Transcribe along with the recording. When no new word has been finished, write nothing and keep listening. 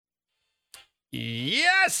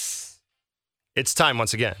Yes! It's time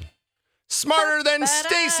once again. Smarter Than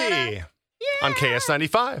Stacy on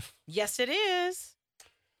KS95. Yes, it is.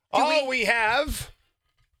 We have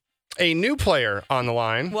a new player on the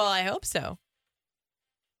line. Well, I hope so.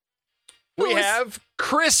 We have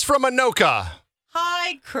Chris from Anoka.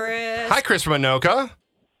 Hi, Chris. Hi, Chris from Anoka.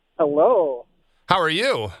 Hello. How are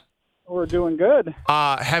you? We're doing good.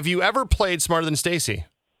 Have you ever played Smarter Than Stacy?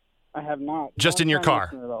 I have not. Just in your car?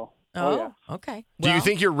 Though. Oh, yeah. okay. Do you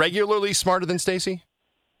think you're regularly smarter than Stacy?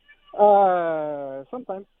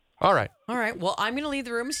 Sometimes. All right. All right. Well, I'm going to leave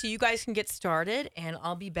the room so you guys can get started, and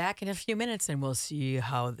I'll be back in a few minutes, and we'll see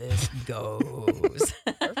how this goes.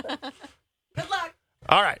 Good luck.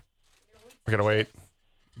 All right. We're going to wait.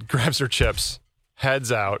 Grabs her chips. Heads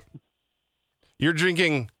out. You're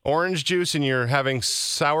drinking orange juice and you're having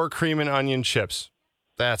sour cream and onion chips.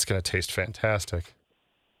 That's going to taste fantastic.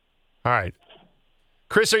 All right.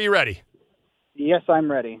 Chris, are you ready? Yes,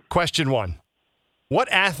 I'm ready. Question 1.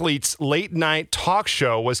 What athlete's late night talk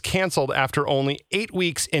show was canceled after only 8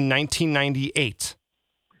 weeks in 1998?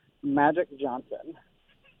 Magic Johnson.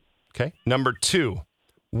 Okay. Number 2.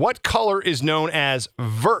 What color is known as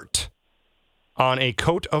vert on a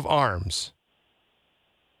coat of arms?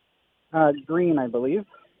 Green, I believe.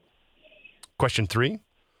 Question 3.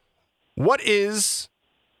 What is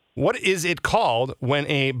it called when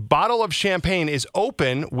a bottle of champagne is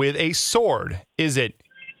open with a sword? Is it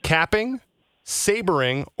capping,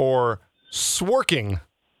 sabering, or sworking?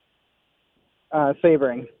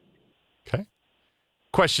 Savoring. Okay.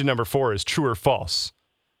 Question number 4 is true or false.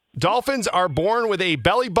 Dolphins are born with a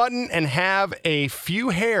belly button and have a few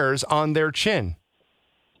hairs on their chin.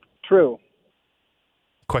 True.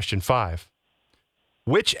 Question 5.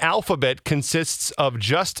 Which alphabet consists of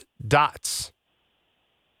just dots?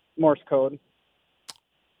 Morse code.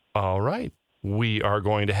 All right. We are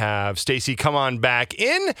going to have Stacy come on back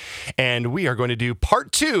in, and we are going to do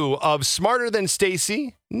part 2 of Smarter Than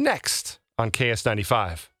Stacy next on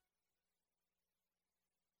KS95.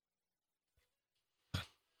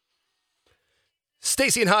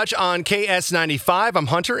 Stacy and Hutch on KS95. I'm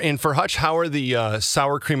Hunter, and for Hutch, how are the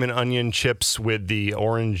sour cream and onion chips with the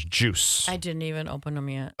orange juice? I didn't even open them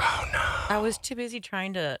yet. Oh, no. I was too busy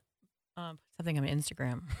trying to put something on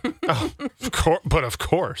Instagram. But of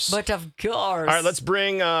course. But of course. All right, let's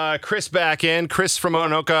bring Chris back in. Chris from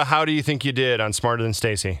Anoka, how do you think you did on Smarter Than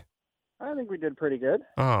Stacy? I think we did pretty good.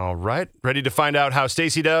 All right. Ready to find out how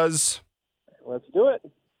Stacy does? Let's do it.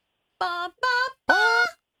 Ba, ba, ba.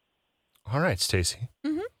 All right, Stacy.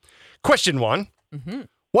 Mm-hmm. Question 1. Mm-hmm.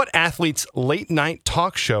 What athlete's late night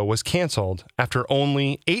talk show was canceled after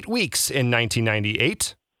only 8 weeks in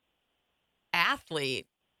 1998? Athlete.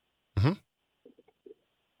 Mm-hmm.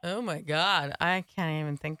 Oh, my God. I can't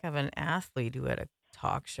even think of an athlete who had a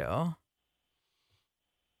talk show.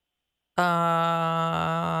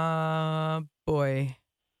 Boy.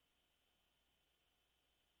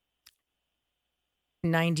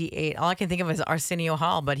 98. All I can think of is Arsenio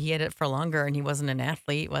Hall, but he had it for longer and he wasn't an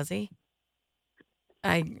athlete, was he?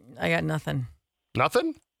 I got nothing.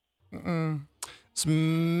 Nothing? Mm-mm. It's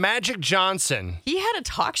Magic Johnson He had a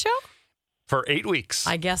talk show? for 8 weeks.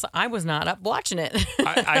 I guess I was not up watching it.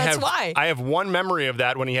 I That's why. I have one memory of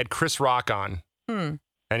that when he had Chris Rock on, Hmm.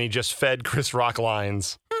 and he just fed Chris Rock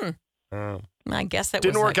lines. I guess that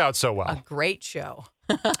Didn't was work out so well. a great show.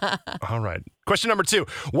 All right. Question number 2.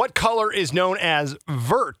 What color is known as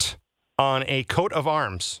vert on a coat of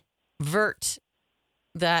arms? Vert.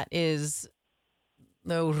 That is,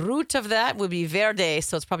 the root of that would be verde,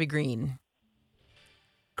 so it's probably green.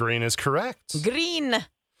 Green is correct. Green.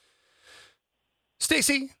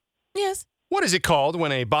 Stacy, Yes. what is it called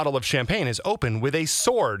when a bottle of champagne is open with a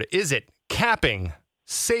sword? Is it capping,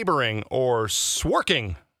 sabering, or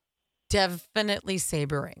sworking? Definitely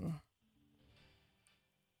sabering.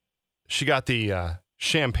 She got the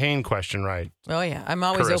champagne question right. Oh, yeah. I'm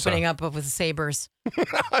always Carissa. opening up with sabers.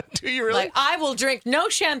 Do you really? Like, I will drink no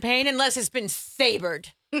champagne unless it's been sabered.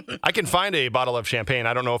 I can find a bottle of champagne.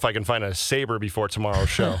 I don't know if I can find a saber before tomorrow's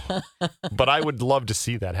show, but I would love to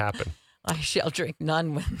see that happen. I shall drink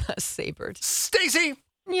none when that's sabered. Stacy,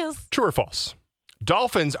 Yes. true or false?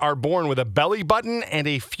 Dolphins are born with a belly button and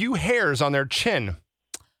a few hairs on their chin.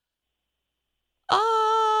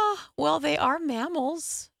 Well, they are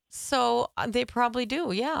mammals, so they probably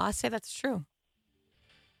do. Yeah, I say that's true.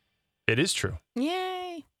 It is true.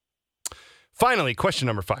 Yay. Finally, question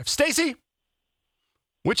number 5. Stacy,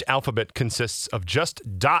 which alphabet consists of just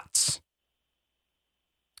dots?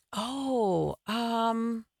 Oh,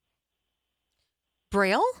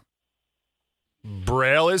 Braille?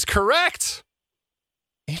 Braille is correct.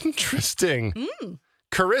 Interesting.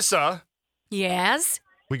 Carissa, Yes?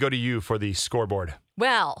 we go to you for the scoreboard.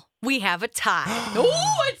 Well, we have a tie.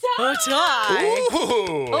 Ooh, a tie.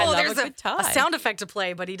 Ooh. I love there's a good tie. a sound effect to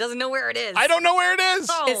play, but he doesn't know where it is. I don't know where it is.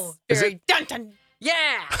 Oh, It's Is very dun dun.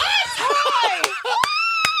 yeah.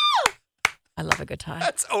 I love a good tie.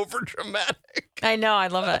 That's over dramatic. I know. I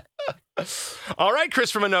love it. All right,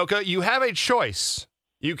 Chris from Anoka, you have a choice.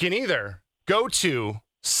 You can either go to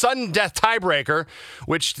sudden death tiebreaker,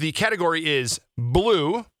 which the category is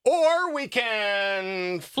blue, or we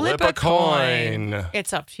can flip a coin.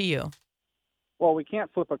 It's up to you. Well, we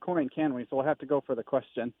can't flip a coin, can we? So we'll have to go for the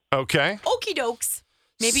question. Okay. Okie dokes.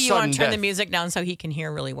 Maybe you Sudden want to turn death. the music down so he can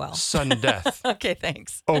hear really well. Sudden death Okay,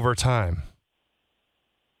 thanks. over time.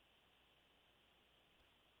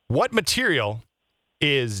 What material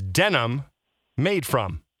is denim made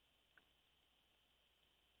from?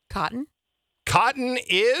 Cotton? Cotton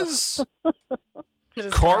is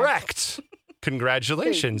correct.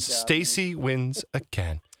 Congratulations. Thank you, Stacy wins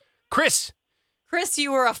again. Chris, Chris,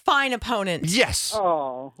 you were a fine opponent. yes.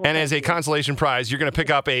 Oh. And as a consolation prize, you're going to pick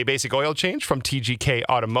up a basic oil change from TGK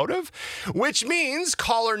Automotive, which means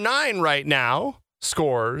caller 9 right now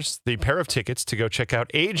scores the pair of tickets to go check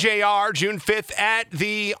out AJR June 5th at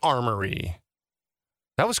the Armory.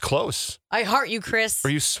 That was close. I heart you, Chris. Are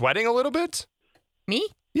you sweating a little bit? Me?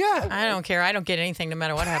 Yeah. I don't care. I don't get anything no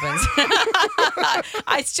matter what happens.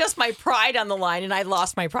 It's just my pride on the line, and I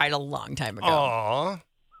lost my pride a long time ago. Aw.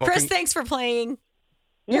 Well, Chris, thanks for playing.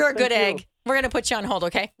 Yeah, You're a good thank you. egg. We're going to put you on hold,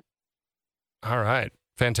 okay? all right.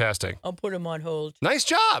 Fantastic. I'll put him on hold. Nice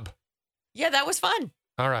job. Yeah, that was fun.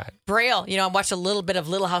 All right. Braille. I watched a little bit of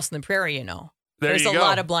Little House on the Prairie, There There's you a go.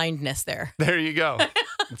 lot of blindness there. There you go.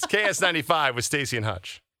 It's KS95 with Stacy and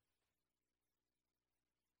Hutch.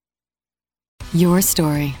 Your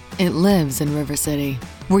story. It lives in River City,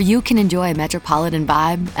 where you can enjoy a metropolitan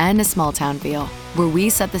vibe and a small town feel, where we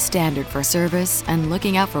set the standard for service and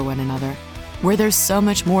looking out for one another, where there's so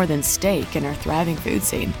much more than steak in our thriving food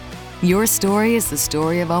scene. Your story is the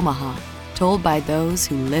story of Omaha, told by those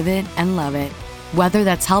who live it and love it. Whether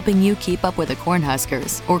that's helping you keep up with the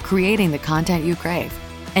Cornhuskers or creating the content you crave.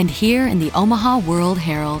 And here in the Omaha World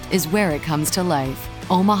Herald is where it comes to life.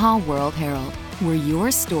 Omaha World Herald, where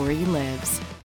your story lives.